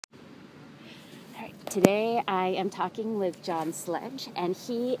Today I am talking with John Sledge, and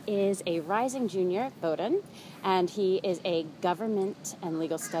he is a rising junior at Bowdoin, and he is a government and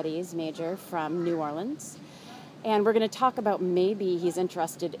legal studies major from New Orleans. And we're going to talk about maybe he's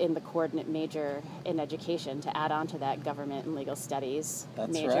interested in the coordinate major in education to add on to that government and legal studies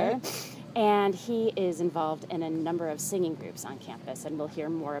major. Right. And he is involved in a number of singing groups on campus, and we'll hear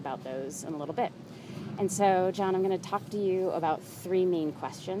more about those in a little bit. And so, John, I'm going to talk to you about three main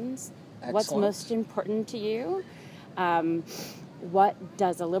questions. Excellent. What's most important to you? What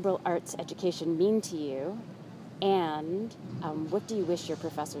does a liberal arts education mean to you? And what do you wish your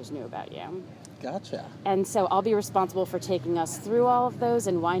professors knew about you? Gotcha. And so I'll be responsible for taking us through all of those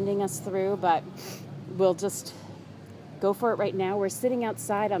and winding us through, but we'll just go for it right now. We're sitting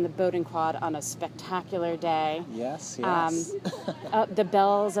outside on the Bowdoin Quad on a spectacular day. Yes. The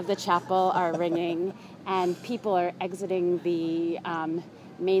bells of the chapel are ringing, and people are exiting the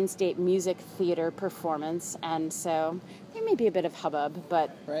Main State Music Theater performance, and so there may be a bit of hubbub,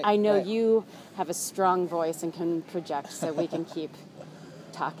 but I know you have a strong voice and can project, so we can keep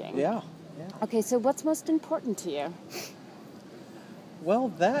talking. Yeah. Okay, so what's most important to you? Well,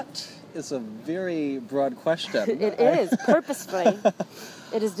 that is a very broad question. It is, purposefully.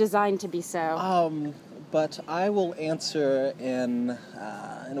 It is designed to be so. But I will answer in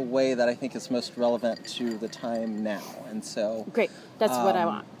a way that I think is most relevant to the time now. And so... Great, that's what I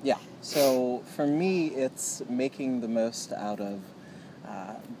want. Yeah, so for me, it's making the most out of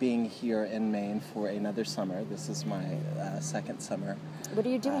being here in Maine for another summer. This is my second summer. What are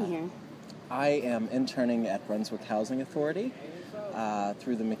you doing here? I am interning at Brunswick Housing Authority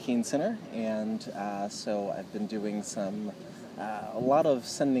through the McKean Center, and so I've been doing a lot of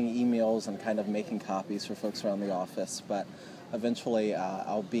sending emails and kind of making copies for folks around the office, but eventually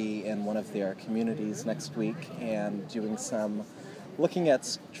I'll be in one of their communities next week and doing looking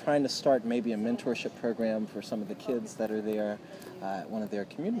at trying to start maybe a mentorship program for some of the kids that are there at one of their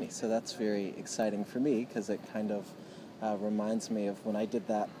communities. So that's very exciting for me because it kind of reminds me of when I did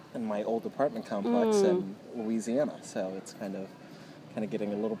that in my old apartment complex in Louisiana. So it's kind of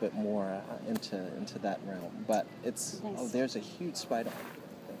getting a little bit more into that realm. But it's nice. There's a huge spider.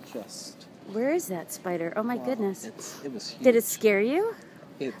 Where is that spider? Oh my goodness! It was huge. Did it scare you?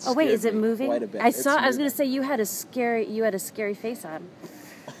 Oh wait, is it moving? Quite a bit. I was going to say you had a scary face on.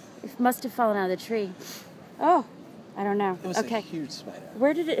 It must have fallen out of the tree. Oh, I don't know. It was a huge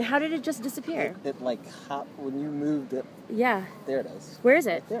spider. How did it just disappear? It like hopped when you moved it. Yeah. There it is. Where is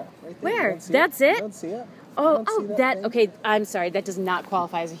it? Right there. Where? That's it? You don't see it? That okay, I'm sorry, that does not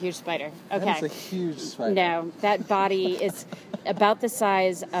qualify as a huge spider. Okay. That's a huge spider. No, that body is about the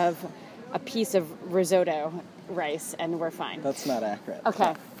size of a piece of risotto rice, and we're fine. That's not accurate.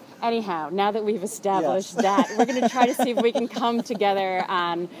 Okay. Anyhow, now that we've established that, we're going to try to see if we can come together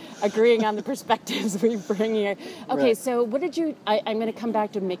on agreeing on the perspectives we bring here. Okay, right. So what did you... I'm going to come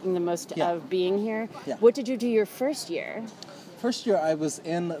back to making the most of being here. Yeah. What did you do your first year? First year, I was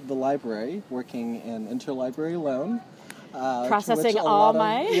in the library, working in interlibrary loan. Processing all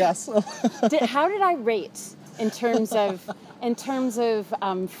my... Yes. How did I rate in terms of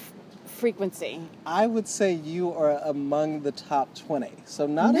frequency? I would say you are among the top 20. So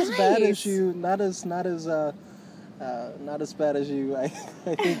not as bad as you, not as bad as you, I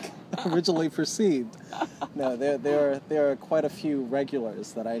think, originally perceived. No, there are quite a few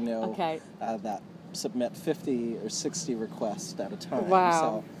regulars that I know that submit 50 or 60 requests at a time. Wow.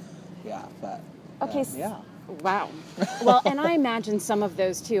 So, yeah, but yeah. Wow. Well, and I imagine some of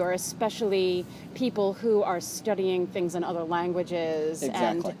those, too, are especially people who are studying things in other languages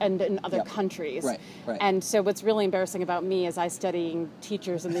and in other countries. Right. And so what's really embarrassing about me is I studying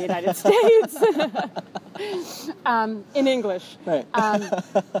teachers in the United States in English. Right.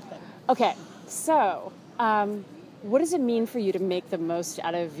 Okay, so what does it mean for you to make the most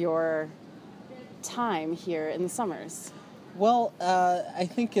out of your time here in the summers? Well, I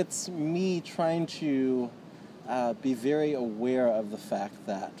think it's me trying to be very aware of the fact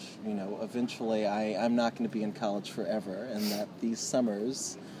that, eventually I'm not going to be in college forever, and that these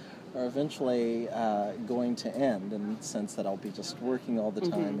summers are eventually going to end in the sense that I'll be just working all the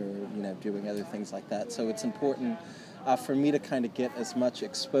time or, doing other things like that. So it's important for me to kind of get as much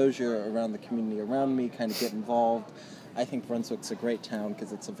exposure around the community around me, kind of get involved. I think Brunswick's a great town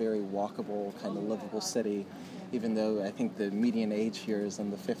because it's a very walkable, kind of livable city. Even though I think the median age here is in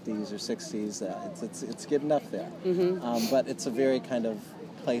the 50s or 60s, it's good enough there. But it's a very kind of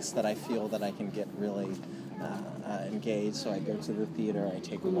place that I feel that I can get really engaged. So I go to the theater, I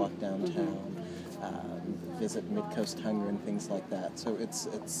take a walk downtown, visit Midcoast Hunger and things like that. So it's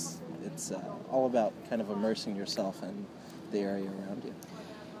all about kind of immersing yourself in the area around you.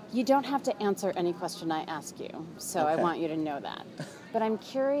 You don't have to answer any question I ask you, so I Okay. want you to know that. But I'm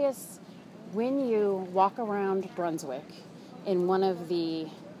curious, when you walk around Brunswick in one of the,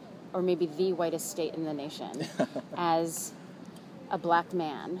 or maybe the whitest state in the nation, as a black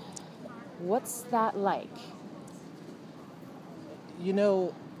man, what's that like? You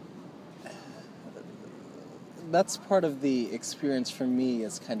know, that's part of the experience for me,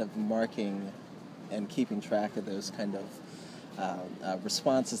 is kind of marking and keeping track of those kind of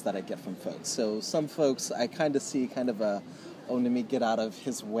responses that I get from folks. So some folks I kind of see kind of a, oh, let me get out of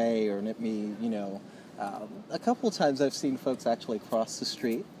his way, or let me, a couple of times I've seen folks actually cross the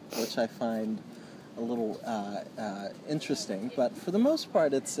street, which I find a little interesting. But for the most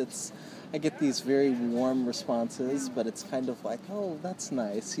part, it's I get these very warm responses, but it's kind of like, oh, that's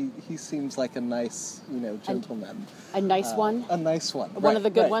nice. He seems like a nice, gentleman. A nice one? A nice one. One of the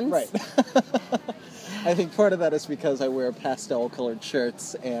good ones? Right. I think part of that is because I wear pastel-colored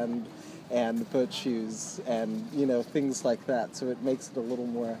shirts and boat shoes and, things like that. So it makes it a little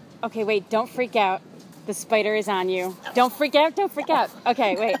more... Okay, wait, don't freak out. The spider is on you. Don't freak out, don't freak out.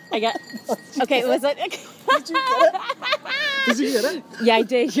 Okay, wait, Okay, was it... Did you get it? Did you get it? Yeah, I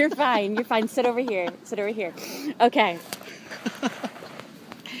did. You're fine. Sit over here. Okay.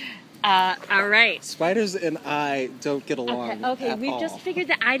 All right. Spiders and I don't get along. Okay. We've just figured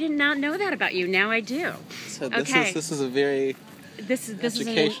that. I did not know that about you. Now I do. So this is a very this is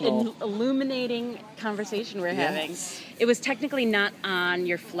educational, an illuminating conversation we're having. Yes. It was technically not on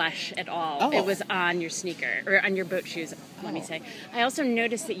your flesh at all. Oh. It was on your sneaker or on your boat shoes. Let me say. I also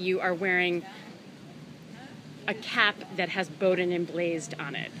noticed that you are wearing a cap that has Bowdoin emblazed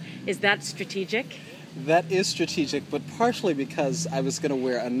on it. Is that strategic? That is strategic, but partially because I was going to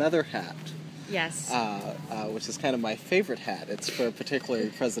wear another hat. Yes. Which is kind of my favorite hat. It's for a particular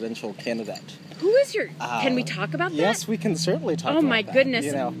presidential candidate. Who is your... Can we talk about that? Yes, we can certainly talk about that. Oh my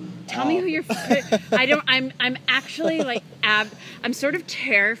goodness. Tell me who you're... I'm actually like... I'm sort of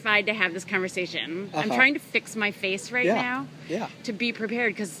terrified to have this conversation. I'm trying to fix my face right now. Yeah. To be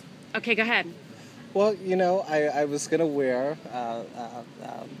prepared because... Okay, go ahead. Well, I was going to wear...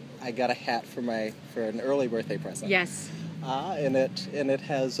 I got a hat for an early birthday present. Yes. And it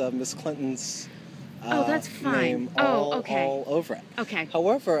has Miss Clinton's that's fine. name all over it. Okay.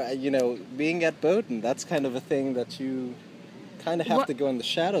 However, being at Bowdoin, that's kind of a thing that you kind of have to go in the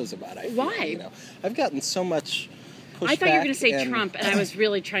shadows about. I feel. Why? I've gotten so much pushback. I thought you were going to say Trump, and I was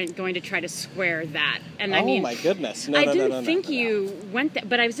really going to try to square that. And I mean, my goodness! I didn't think you went that,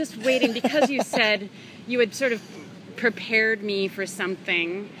 but I was just waiting because you said you had sort of prepared me for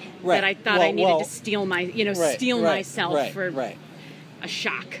something that I thought I needed to steal myself for a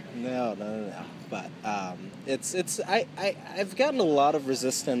shock. No. But I've gotten a lot of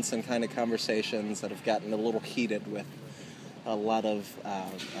resistance and kind of conversations that have gotten a little heated with a lot of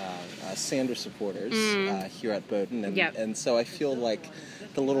Sanders supporters here at Bowdoin, and so I feel like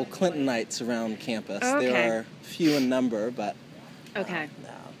the little Clintonites around campus. There are few in number, but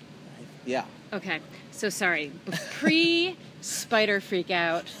yeah. Okay, so sorry. Pre-spider freak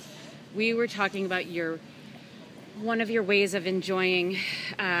out, we were talking about one of your ways of enjoying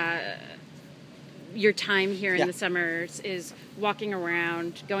your time here in the summers is walking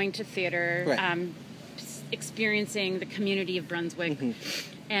around, going to theater, experiencing the community of Brunswick.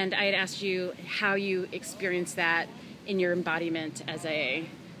 And I had asked you how you experience that in your embodiment as a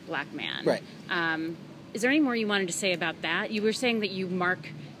black man. Right. Is there any more you wanted to say about that? You were saying that you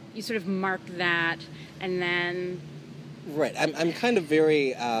sort of mark that, and then... Right. I'm kind of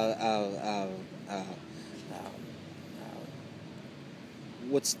very...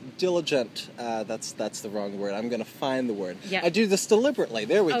 what's diligent? That's the wrong word. I'm going to find the word. Yeah. I do this deliberately.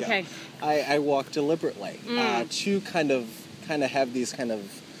 There we go. I walk deliberately to kind of have these kind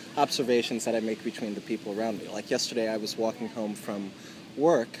of observations that I make between the people around me. Like yesterday, I was walking home from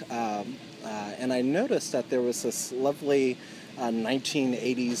work, and I noticed that there was this lovely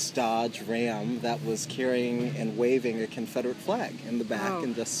 1980s Dodge Ram that was carrying and waving a Confederate flag in the back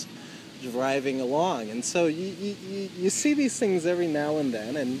and just driving along. And so you see these things every now and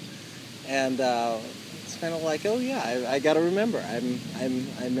then, and it's kind of like, oh yeah, I got to remember I'm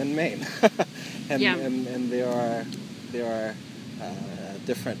in Maine, and there are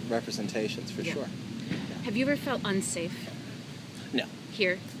different representations for sure. Yeah. Have you ever felt unsafe? No.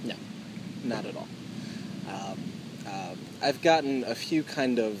 Here? No, not at all. I've gotten a few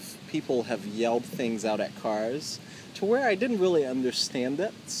kind of people have yelled things out at cars to where I didn't really understand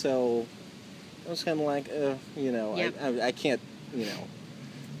it, so I was kind of like, I can't,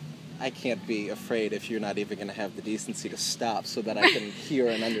 I can't be afraid if you're not even going to have the decency to stop so that I can hear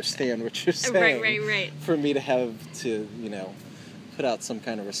and understand what you're saying. Right. For me to have to, put out some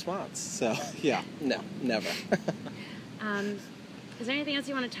kind of response. So yeah, no, never. Is there anything else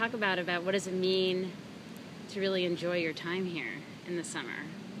you want to talk about what does it mean to really enjoy your time here in the summer?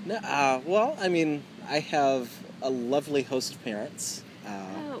 No, well, I mean, I have a lovely host parents.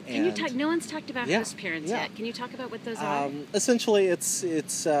 Can you talk? No one's talked about host parents yeah. yet. Can you talk about what those are? Essentially, it's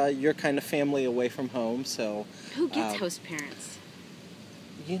your kind of family away from home. So who gets host parents?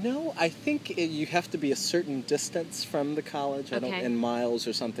 You know, I think you have to be a certain distance from the college, in miles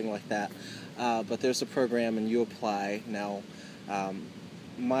or something like that. But there's a program, and you apply. Now,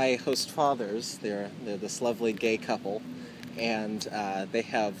 my host fathers, they're this lovely gay couple, and they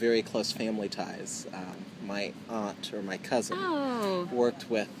have very close family ties. My aunt, or my cousin, worked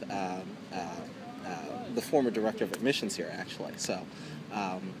with the former director of admissions here, actually. So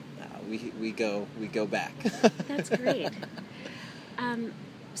we go back. That's great.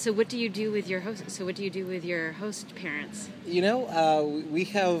 So what do you do with your host? So what do you do with your host parents? You know, we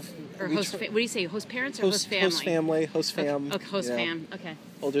have. What do you say? Host parents or host family? Host family, host fam. Okay, host fam. Okay.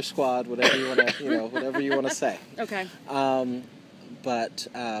 Older squad, whatever you want to, whatever you want to say. Okay. But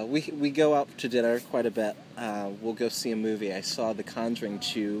we go out to dinner quite a bit. We'll go see a movie. I saw The Conjuring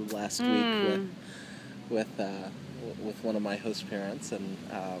 2 last week with one of my host parents, and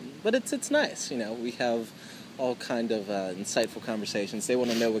but it's nice. We have all kind of insightful conversations. They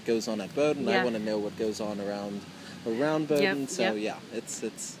want to know what goes on at Bowdoin. I want to know what goes on around Bowdoin.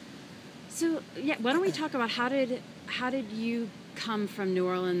 It's. So why don't we talk about how did you come from New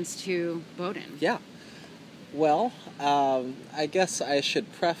Orleans to Bowdoin? Yeah. Well, I guess I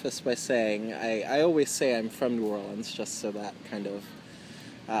should preface by saying I always say I'm from New Orleans, just so that kind of.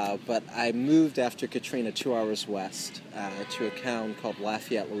 But I moved after Katrina 2 hours west to a town called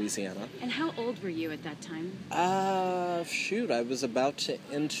Lafayette, Louisiana. And how old were you at that time? I was about to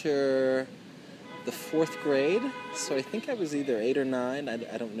enter the 4th grade, so I think I was either 8 or 9.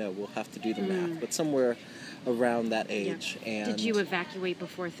 I don't know. We'll have to do the math, but somewhere around that age. Yeah. And did you evacuate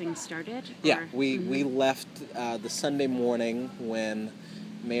before things started? Yeah, we left the Sunday morning when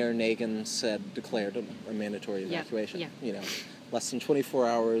Mayor Nagin declared a mandatory evacuation. Yeah. Less than 24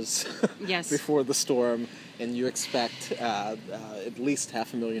 hours before the storm, and you expect at least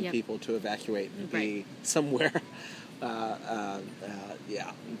 500,000 people to evacuate and be somewhere.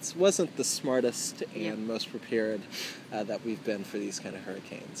 It wasn't the smartest and most prepared that we've been for these kind of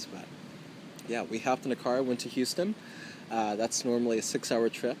hurricanes. But yeah, we hopped in a car, went to Houston. That's normally a 6-hour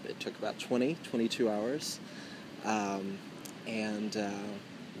trip. It took about 22 hours. And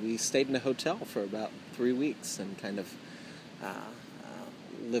we stayed in a hotel for about 3 weeks and kind of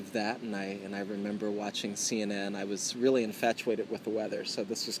lived that. And I remember watching CNN. I was really infatuated with the weather, so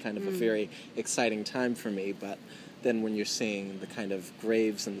this was kind of a very exciting time for me. But then when you're seeing the kind of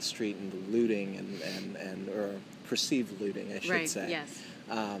graves in the street and the looting and or perceived looting, I should say. Yes.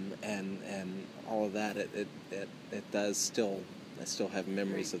 And all of that, it does still. I still have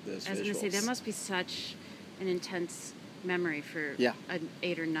memories of those visuals. I was going to say, that must be such an intense memory for an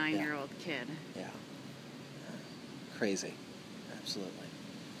 8 or 9 year old kid. Yeah. Crazy. Absolutely.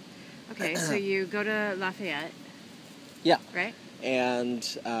 Okay, so you go to Lafayette. Yeah. Right? And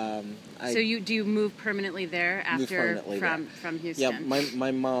so do you move permanently there after from Houston? Yeah,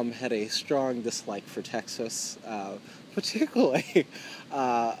 my mom had a strong dislike for Texas, particularly.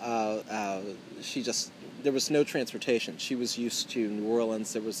 There was no transportation. She was used to New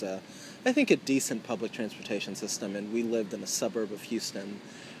Orleans. There was I think a decent public transportation system, and we lived in a suburb of Houston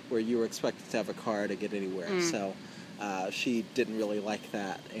where you were expected to have a car to get anywhere. So she didn't really like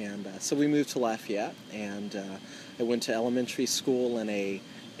that, and so we moved to Lafayette, and I went to elementary school in a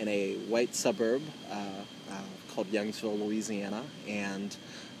white suburb called Youngsville, Louisiana, and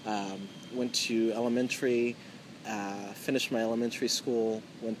went to elementary, finished my elementary school,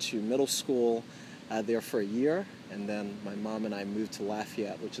 went to middle school there for a year, and then my mom and I moved to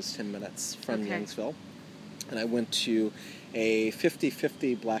Lafayette, which is 10 minutes from Youngsville, and I went to a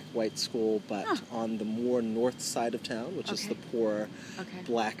 50-50 black-white school, but on the more north side of town, which is the poorer,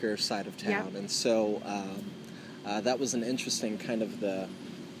 blacker side of town. And so that was an interesting kind of the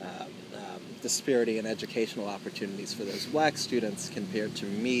disparity in educational opportunities for those black students compared to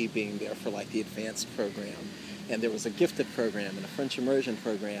me being there for like the advanced program. And there was a gifted program and a French immersion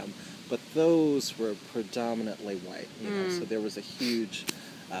program, but those were predominantly white, so there was a huge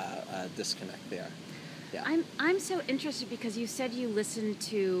disconnect there. Yeah. I'm so interested because you said you listened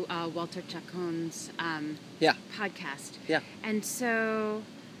to Walter Chacon's podcast. Yeah. And so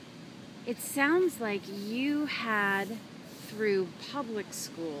it sounds like you had, through public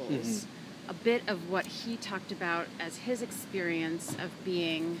schools, a bit of what he talked about as his experience of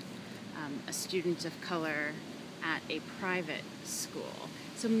being a student of color at a private school.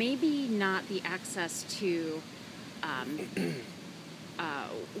 So maybe not the access to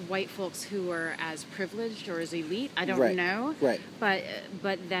white folks who are as privileged or as elite. I don't know. Right. But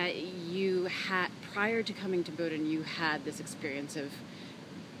that you had, prior to coming to Bowdoin, you had this experience of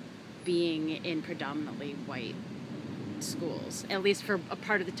being in predominantly white schools, at least for a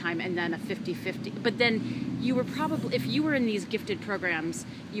part of the time, and then a 50-50. But then you were probably, if you were in these gifted programs,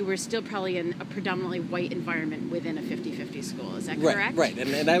 you were still probably in a predominantly white environment within a 50-50 school. Is that correct? Right.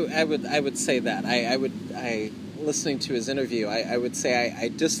 And I would say that. Listening to his interview, I would say I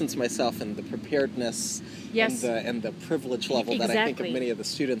distance myself in the preparedness and the privilege level that I think of many of the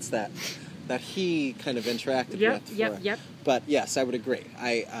students that he kind of interacted with. Yep. But yes, I would agree.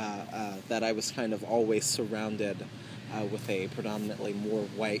 That I was kind of always surrounded with a predominantly more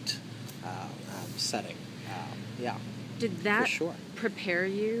white setting. Did that for sure. prepare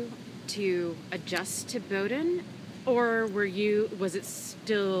you to adjust to Bowdoin, or was it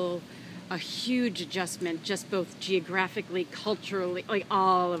still a huge adjustment, just both geographically, culturally, like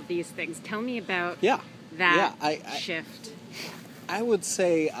all of these things? Tell me about that shift. I would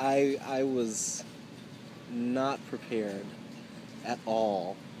say I was not prepared at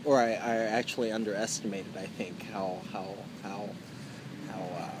all, or I actually underestimated, I think, how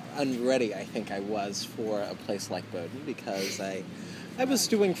unready I think I was for a place like Bowdoin, because I was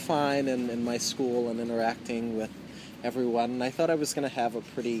doing fine in my school and interacting with everyone, and I thought I was going to have a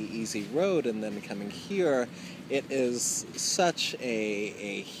pretty easy road, and then coming here, it is such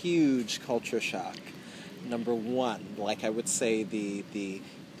a huge culture shock. Number one, like I would say the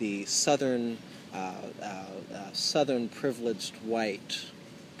southern privileged white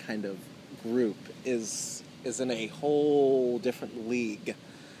kind of group is in a whole different league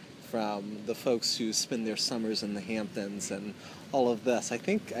from the folks who spend their summers in the Hamptons and all of this. I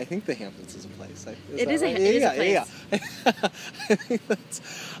think the Hamptons is a place. It is a place.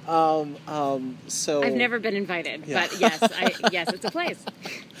 So I've never been invited, but yes, it's a place.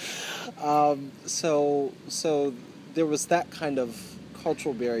 So there was that kind of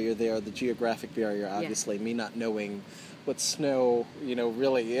cultural barrier there, the geographic barrier, obviously, me not knowing what snow,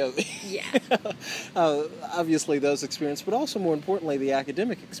 really is. Yeah. Obviously those experiences, but also more importantly the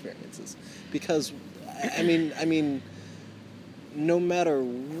academic experiences, because I mean, no matter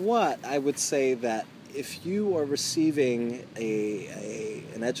what, I would say that if you are receiving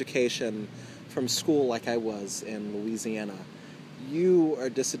an education from school like I was in Louisiana, you are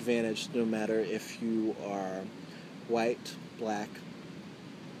disadvantaged no matter if you are white, black,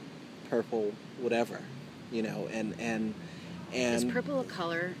 purple, whatever, and is purple a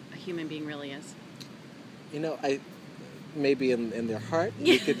color a human being really is? Maybe in their heart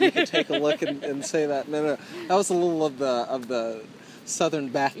you could take a look and say that. No, that was a little of the Southern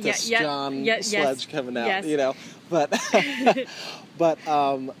Baptist John Sledge coming out, but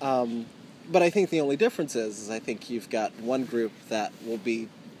but I think the only difference is I think you've got one group that will be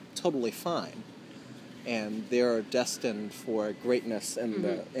totally fine, and they're destined for greatness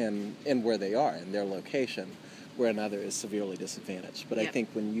in where they are, in their location, where another is severely disadvantaged. But I think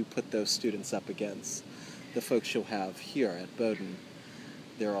when you put those students up against the folks you'll have here at Bowdoin,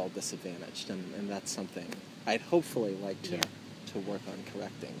 they're all disadvantaged, and that's something I'd hopefully like to work on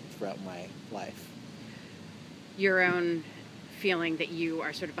correcting throughout my life. Your own feeling that you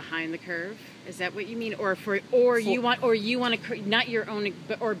are sort of behind the curve, is that what you mean, you want to, not your own,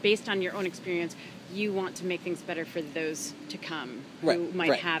 or based on your own experience, you want to make things better for those to come who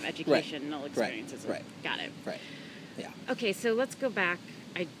might have educational experiences. Right. Got it. Right. Yeah. Okay, so let's go back.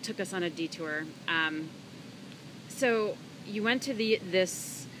 I took us on a detour. So you went to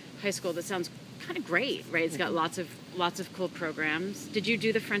this high school that sounds kind of great, right? It's got lots of cool programs. Did you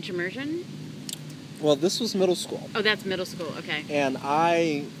do the French immersion? Well, this was middle school. Oh, that's middle school. Okay. And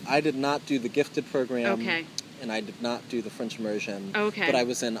I did not do the gifted program. Okay. And I did not do the French immersion. Okay. But I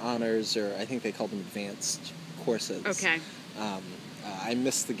was in honors, or I think they called them advanced courses. Okay. I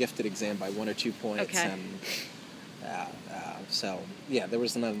missed the gifted exam by 1 or 2 points. Okay. And so there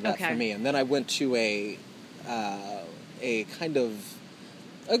was none of that for me. And then I went to a kind of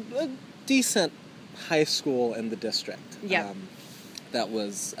a decent high school in the district. Yeah. That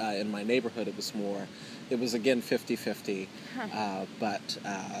was in my neighborhood. It was again 50-50, but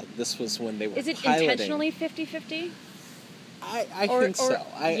this was when they were piloting. Is it piloting. Intentionally 50-50? I think so.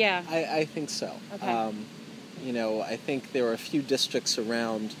 I think so. Okay. I think there are a few districts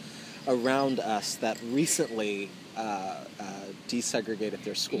around us that recently desegregated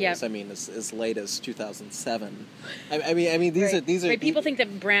their schools. Yep. I mean, as late as 2007. I mean, these are right. People think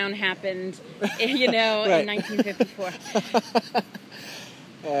that Brown happened, in 1954.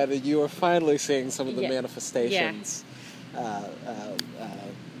 And you are finally seeing some of the Yeah. manifestations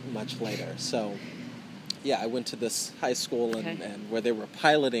much later. So, yeah, I went to this high school Okay. and where they were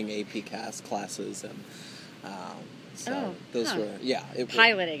piloting AP classes, and so those were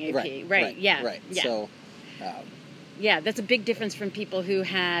Piloting AP, right, yeah, right. yeah. So, Yeah, that's a big difference from people who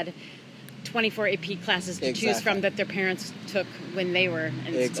had 24 AP classes to choose Exactly. from that their parents took when they were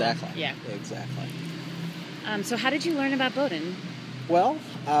in exactly, school. Yeah. exactly. So how did you learn about Bowdoin? Well,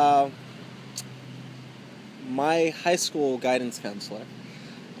 my high school guidance counselor,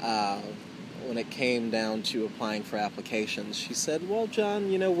 when it came down to applying for applications, she said, "Well, John,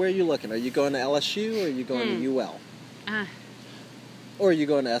 where are you looking? Are you going to LSU or are you going to UL? Or are you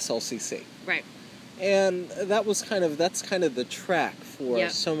going to SLCC?" Right. And that's kind of the track for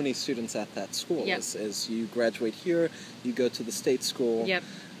Yep. so many students at that school. Yep. Is you graduate here, you go to the state school. Yep.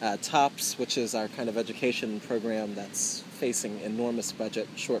 TOPS, which is our kind of education program that's facing enormous budget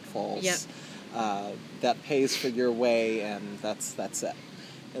shortfalls. Yep. That pays for your way, and that's it.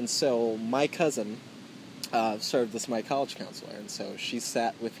 And so my cousin served as my college counselor, and so she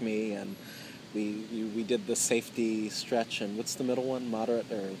sat with me, and we did the safety stretch, and what's the middle one?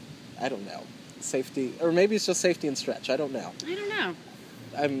 Moderate, or I don't know. Safety, or maybe it's just safety and stretch. I don't know. I don't know.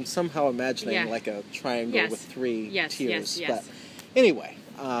 I'm somehow imagining Yeah. like a triangle Yes. with three Yes, tiers. yes. But anyway,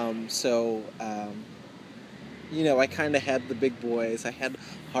 I kind of had the big boys. I had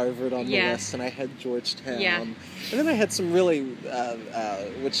Harvard on the Yeah. list, and I had Georgetown. Yeah. And then I had some really,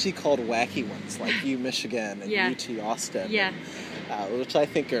 what she called wacky ones, like U Michigan and Yeah. UT Austin. Yeah. Which I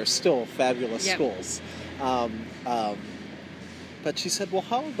think are still fabulous Yep. schools. But she said, "Well,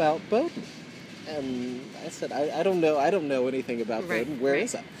 how about Bowdoin?" And I said, I don't know anything about Right, Bowdoin. Where right.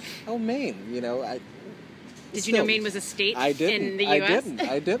 is it? Oh, Maine. Did you know Maine was a state I didn't. in the I U.S.?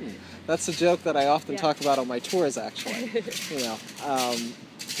 didn't. That's a joke that I often Yeah. talk about on my tours, actually.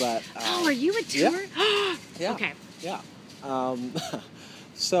 But Oh, are you a tour? yeah, Okay. yeah.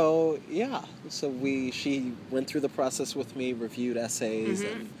 So she went through the process with me, reviewed essays,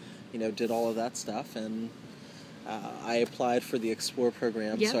 Mm-hmm. and did all of that stuff, and I applied for the Explore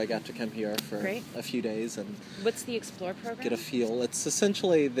program, Yeah. so I got to come here for Great. a few days and What's the Explore program? get a feel. It's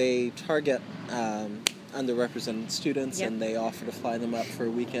essentially they target underrepresented students, Yep. and they offer to fly them up for a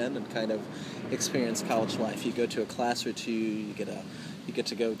weekend and kind of experience college life. You go to a class or two, you get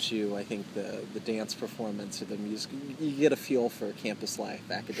to go to, I think, the dance performance or the music. You get a feel for campus life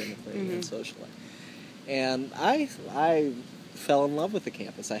academically Mm-hmm. and socially. And I fell in love with the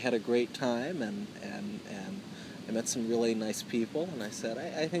campus. I had a great time, and I met some really nice people, and I said,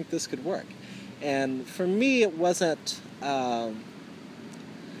 I think this could work. And for me, it wasn't...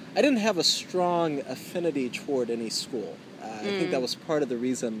 I didn't have a strong affinity toward any school. I think that was part of the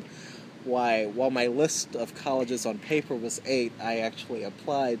reason why, while my list of colleges on paper was 8, I actually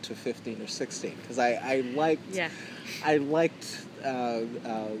applied to 15 or 16 because I liked a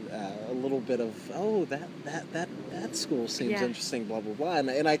little bit of that school seems Yeah. interesting, blah blah blah,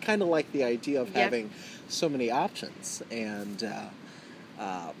 and I kind of like the idea of Yep. having so many options, and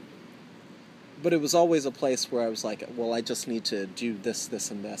but it was always a place where I was like, well, I just need to do this,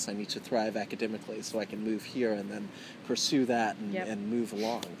 and this. I need to thrive academically so I can move here and then pursue that and, Yep. and move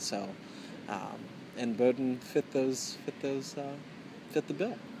along. So, and Bowdoin fit the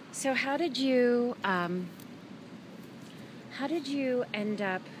bill. So how did you end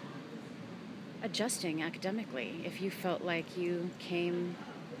up adjusting academically if you felt like you came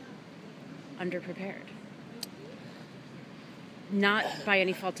underprepared? Not by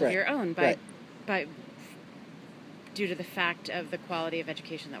any fault of Right, your own, right. but due to the fact of the quality of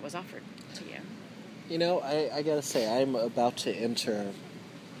education that was offered to you. I gotta say, I'm about to enter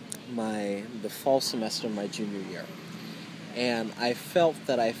the fall semester of my junior year, and I felt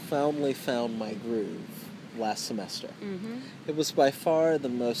that I finally found my groove last semester. Mm-hmm. It was by far the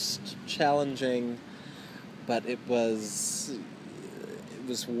most challenging, but it was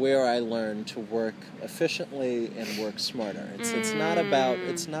where I learned to work efficiently and work smarter. It's not about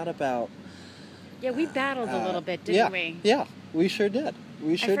Yeah, we battled a little bit, didn't we? Yeah, we sure did.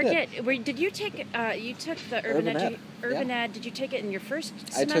 We sure I did. forget. Did you take? You took the Urban Ed, Urban yeah. Ed. Did you take it in your first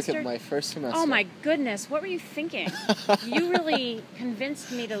I semester? took it my first semester. Oh my goodness! What were you thinking? You really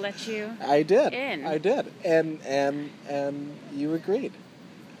convinced me to let you. I did. in. I did. And you agreed.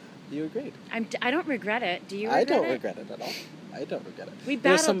 You agreed. I don't regret it. Do you I regret don't it? regret it at all. I don't regret it. We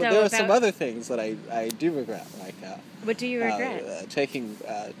There are battled, though, There are some about- other things that I do regret, like What do you regret? taking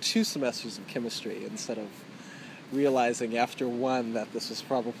 2 semesters of chemistry instead of realizing after one that this was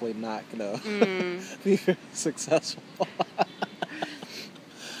probably not going to be very successful.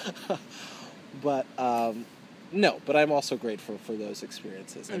 But No, but I'm also grateful for those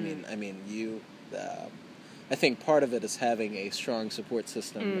experiences. Mm-hmm. I mean, I think part of it is having a strong support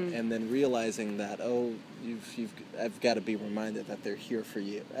system, and then realizing that I've got to be reminded that they're here for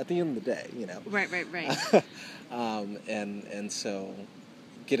you at the end of the day, you know. Right. And so,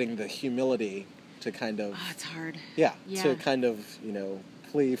 getting the humility to kind of It's hard. Yeah, Yeah. to kind of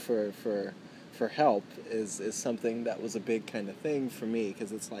plea for help is something that was a big kind of thing for me,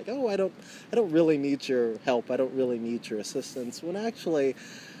 because it's like, I don't really need your help, I don't really need your assistance, when actually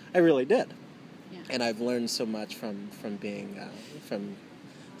I really did. Yeah. And I've learned so much from being from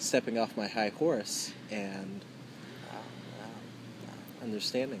stepping off my high horse and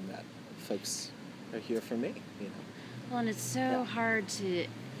understanding that folks are here for me, you know. Well, and it's so hard to,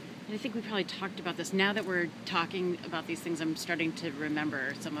 and I think we probably talked about this. Now that we're talking about these things, I'm starting to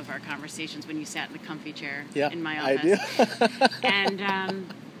remember some of our conversations when you sat in the comfy chair in my office. I do.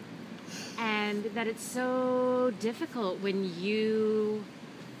 And that it's so difficult when you,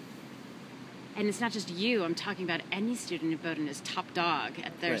 and it's not just you, I'm talking about any student in Bowdoin is top dog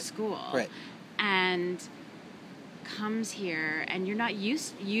at their school. Right. And comes here and you're not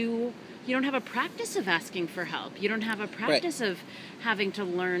used, you don't have a practice of asking for help. You don't have a practice of having to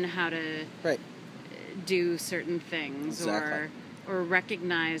learn how to do certain things or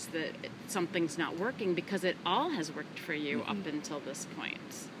recognize that something's not working, because it all has worked for you up until this point.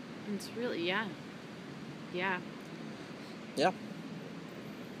 And it's really, yeah.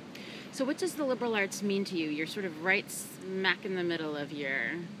 So what does the liberal arts mean to you? You're sort of right smack in the middle of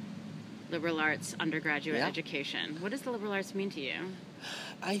your liberal arts undergraduate education. What does the liberal arts mean to you?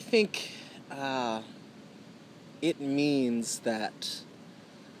 I think it means that,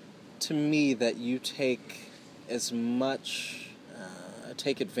 to me, that you take advantage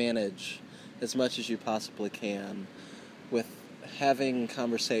as much as you possibly can with having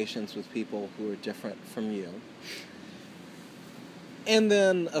conversations with people who are different from you. And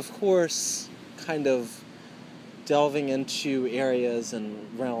then, of course, kind of delving into areas and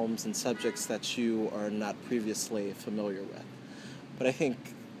realms and subjects that you are not previously familiar with. But I think,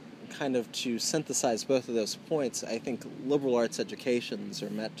 kind of to synthesize both of those points, I think liberal arts educations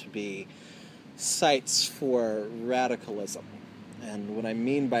are meant to be sites for radicalism. And what I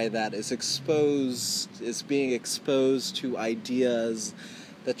mean by that is being exposed to ideas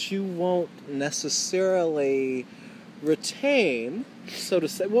that you won't necessarily retain, so to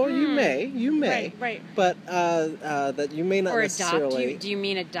say. Well, you may. Right. But that you may not necessarily... Or adopt. Do you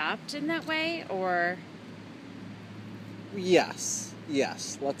mean adopt in that way, or... Yes.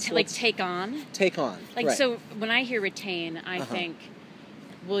 Let's take on? Take on, right. So when I hear retain, I think,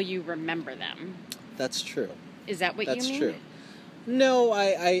 will you remember them? That's true. Is that what you mean? That's true. No,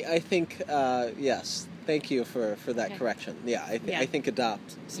 I think, yes. Thank you for that correction. Yeah, I think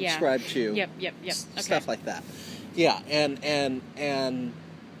adopt, subscribe to, Yep. stuff like that. Yeah, and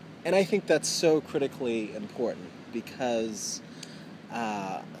I think that's so critically important, because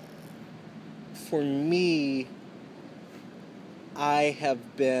for me, I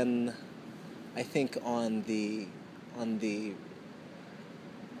have been, I think, on the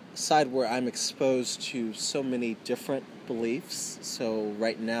side where I'm exposed to so many different beliefs. So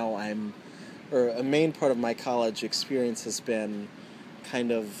right now a main part of my college experience has been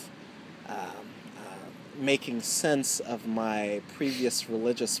kind of making sense of my previous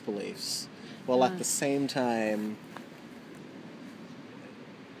religious beliefs, while at the same time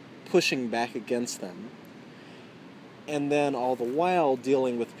pushing back against them. And then all the while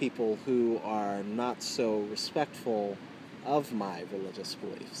dealing with people who are not so respectful of my religious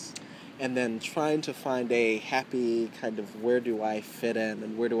beliefs. And then trying to find a happy kind of, where do I fit in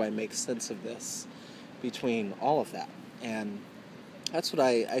and where do I make sense of this between all of that. And that's what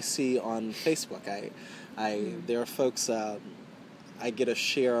I see on Facebook. There are folks, I get a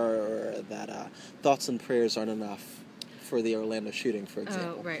share that thoughts and prayers aren't enough for the Orlando shooting, for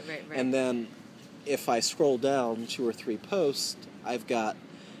example. Oh, right. And then if I scroll down 2 or 3 posts, I've got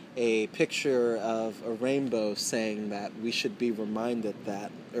a picture of a rainbow saying that we should be reminded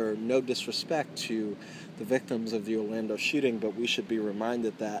that, or no disrespect to the victims of the Orlando shooting, but we should be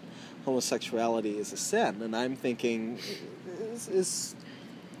reminded that homosexuality is a sin. And I'm thinking, is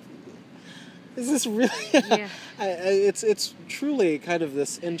this really? Yeah. It's truly kind of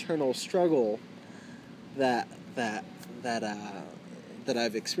this internal struggle that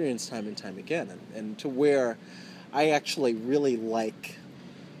I've experienced time and time again, and to where I actually really like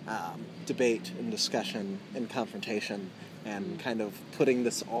debate and discussion and confrontation and kind of putting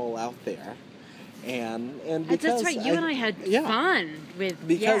this all out there. And because that's right. You and I had fun with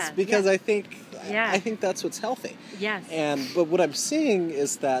because I think Yeah. I think that's what's healthy. Yes. But what I'm seeing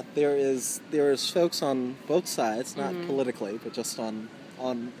is that there is folks on both sides, not politically, but just on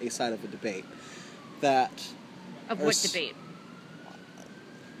a side of a debate, that Of what debate?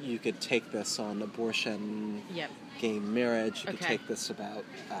 You could take this on abortion, Yep. gay marriage. You could Okay. take this about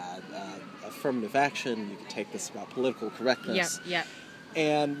affirmative action. You could take this about political correctness. Yep.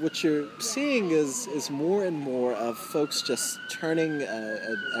 And what you're seeing is more and more of folks just turning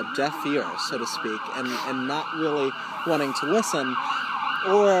a deaf ear, so to speak, and not really wanting to listen,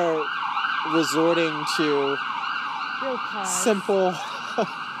 or resorting to Real pause. simple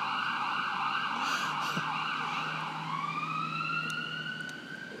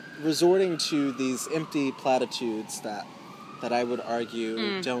resorting to these empty platitudes that I would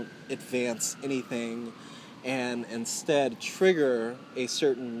argue don't advance anything, and instead trigger a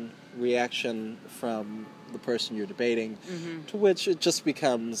certain reaction from the person you're debating, to which it just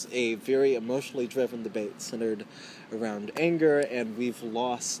becomes a very emotionally driven debate centered around anger, and we've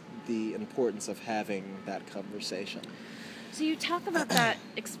lost the importance of having that conversation. So you talk about that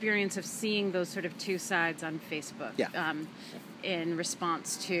experience of seeing those sort of two sides on Facebook. Yeah. In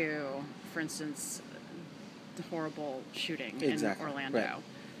response to, for instance, the horrible shooting Exactly. in Orlando. Right.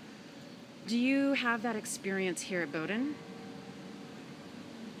 Do you have that experience here at Bowdoin?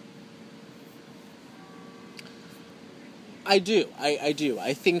 I do. I do.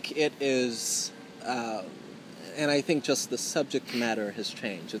 I think it is, and I think just the subject matter has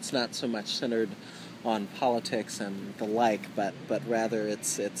changed. It's not so much centered on politics and the like, but rather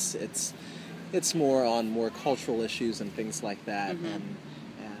it's more on more cultural issues and things like that. And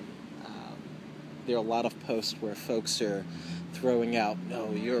there are a lot of posts where folks are throwing out,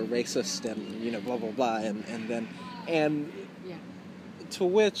 "No, you're a racist," and blah blah blah, and Yeah. to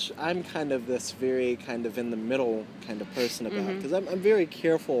which I'm kind of this very kind of in the middle kind of person about, because I'm very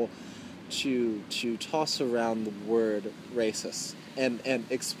careful to toss around the word racist and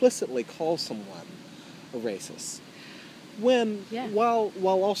explicitly call someone a racist, when while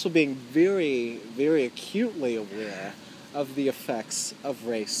also being very, very acutely aware of the effects of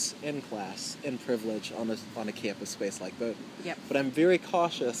race and class and privilege on a campus space like Bowdoin. Yep. But I'm very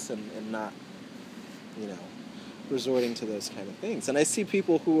cautious and not, resorting to those kind of things. And I see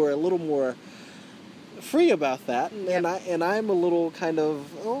people who are a little more free about that, and I'm a little kind of,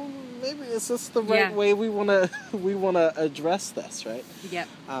 maybe is this the right way we want to address this, right? Yep.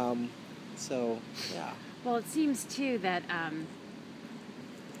 So yeah. Well, it seems too that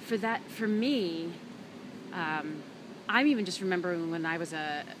for me, I'm even just remembering when I was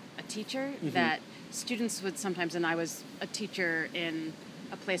a teacher that students would sometimes, and I was a teacher in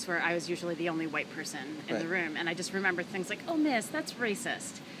a place where I was usually the only white person in the room, and I just remember things like, "Oh, miss, that's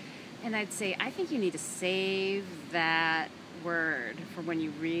racist," and I'd say, "I think you need to save that word for when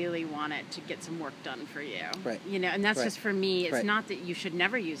you really want it to get some work done for you." Right. And that's just for me. It's Right. not that you should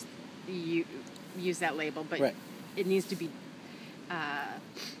never use that label, but it needs to be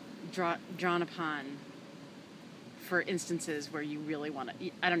drawn upon for instances where you really want to,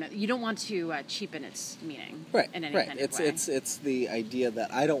 I don't know, you don't want to cheapen its meaning in any kind of way. It's the idea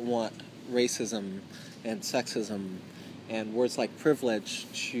that I don't want racism and sexism and words like privilege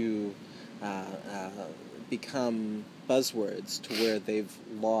to become buzzwords to where they've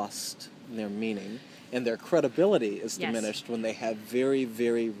lost their meaning, and their credibility is diminished when they have very,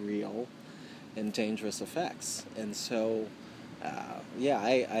 very real and dangerous effects. And so,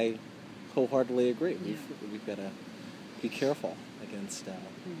 I wholeheartedly agree. We've got to be careful against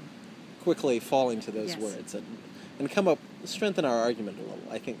quickly falling to those words and strengthen our argument a little.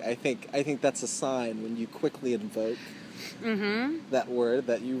 I think that's a sign when you quickly invoke that word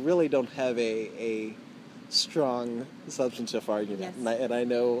that you really don't have a strong substantive argument. Yes. And I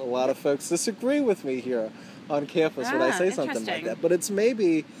know a lot of folks disagree with me here on campus when I say something like that. But it's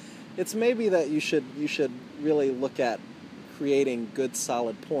maybe that you should really look at creating good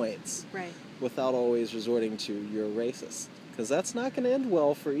solid points without always resorting to "you're racist," because that's not going to end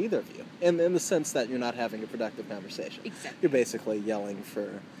well for either of you, in the sense that you're not having a productive conversation. Exactly. You're basically yelling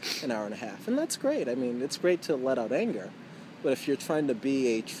for an hour and a half, and that's great. I mean, it's great to let out anger, but if you're trying to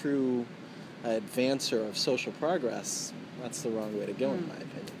be a true advancer of social progress, that's the wrong way to go, in my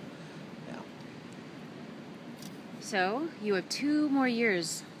opinion. Yeah. So, you have 2 more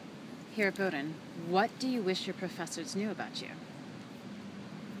years here at Bowdoin. What do you wish your professors knew about you?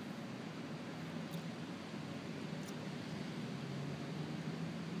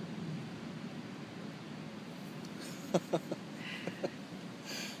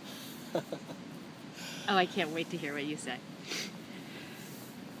 Oh, I can't wait to hear what you say.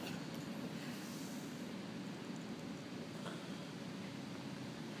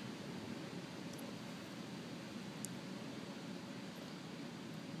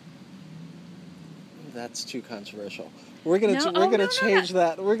 That's too controversial. We're gonna No? we're Oh, gonna no, change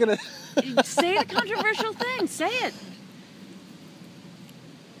that. We're gonna. Say the controversial thing. Say it.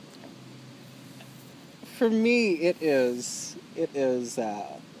 For me, it is,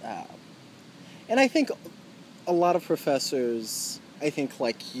 and I think a lot of professors, I think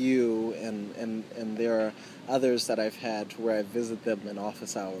like you, and there are others that I've had where I visit them in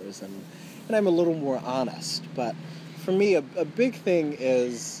office hours, and I'm a little more honest. But for me, a big thing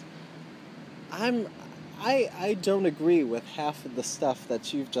is I don't agree with half of the stuff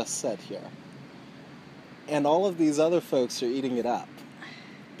that you've just said here. And all of these other folks are eating it up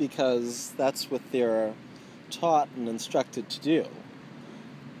because that's what they're taught and instructed to do.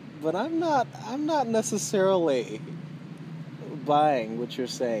 But I'm not necessarily buying what you're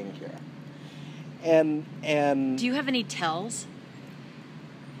saying here. And Do you have any tells?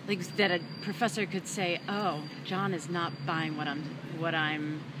 Like that a professor could say, "Oh, John is not buying what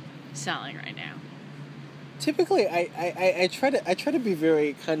I'm selling right now." typically I try to be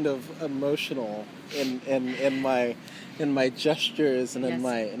very kind of emotional in my gestures and Yes.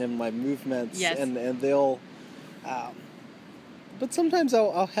 in my movements. Yes. And they'll but sometimes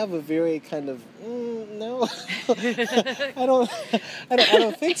I'll have a very kind of no. I don't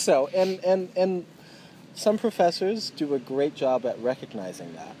think so. And some professors do a great job at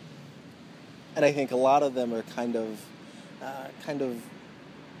recognizing that. And I think a lot of them are kind of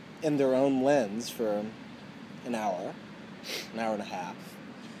in their own lens for an hour and a half,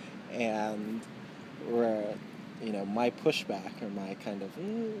 and where my pushback or my kind of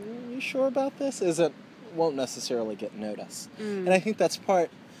you sure about this won't necessarily get noticed. And I think that's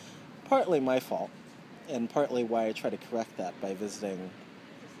partly my fault, and partly why I try to correct that by visiting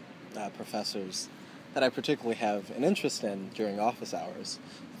professors that I particularly have an interest in during office hours.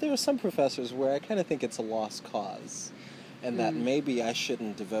 There are some professors where I kind of think it's a lost cause, and that maybe I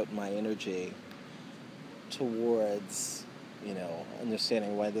shouldn't devote my energy towards,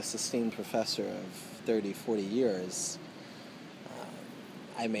 understanding why this esteemed professor of 30, 40 years,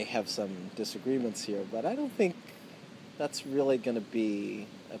 I may have some disagreements here, but I don't think that's really going to be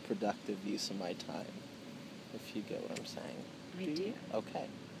a productive use of my time, if you get what I'm saying. I do. Okay.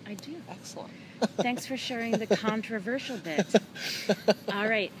 I do. Excellent. Thanks for sharing the controversial bit. All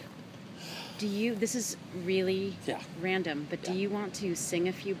right. This is really random, but do you want to sing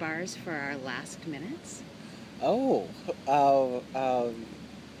a few bars for our last minutes? Oh,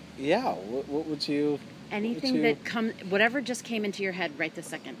 yeah. What would you... Anything that whatever just came into your head right this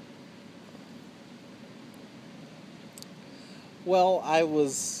second. Well, I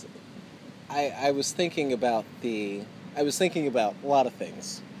was thinking about a lot of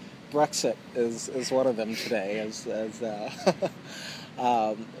things. Brexit is one of them today,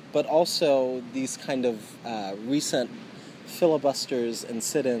 but also these kind of recent filibusters and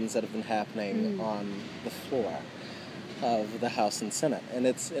sit-ins that have been happening on the floor of the House and Senate, and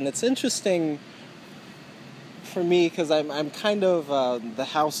it's interesting for me because I'm kind of the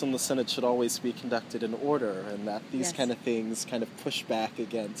House and the Senate should always be conducted in order, and that these kind of things kind of push back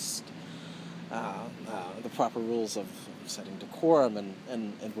against the proper rules of setting decorum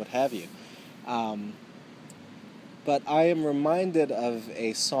and what have you. But I am reminded of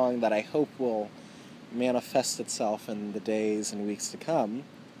a song that I hope will manifest itself in the days and weeks to come,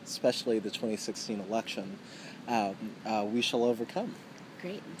 especially the 2016 election. We Shall Overcome.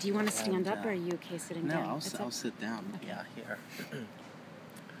 Great. Do you want to stand up, or are you okay sitting down? No, I'll sit down. Okay. Yeah, here.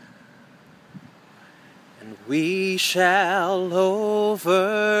 And we shall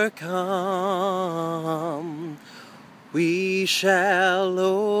overcome. We shall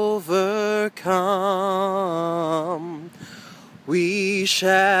overcome. We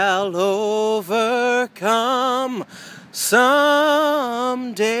shall overcome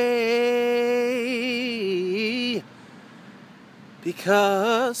someday.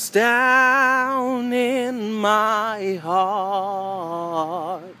 Because down in my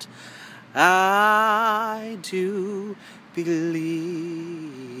heart, I do believe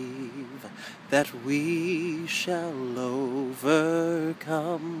that we shall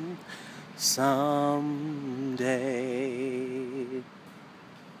overcome someday.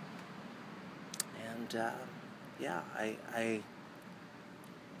 And I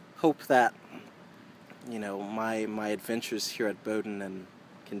hope that my adventures here at Bowdoin and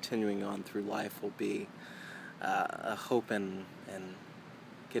continuing on through life will be a hope in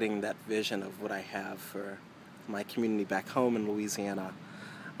getting that vision of what I have for my community back home in Louisiana.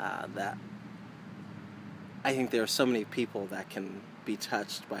 That I think there are so many people that can be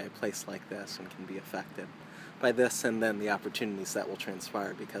touched by a place like this and can be affected by this, and then the opportunities that will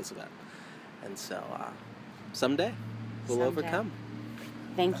transpire because of it. And so someday we'll overcome.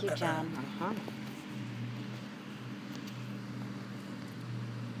 Thank you, John. Uh-huh.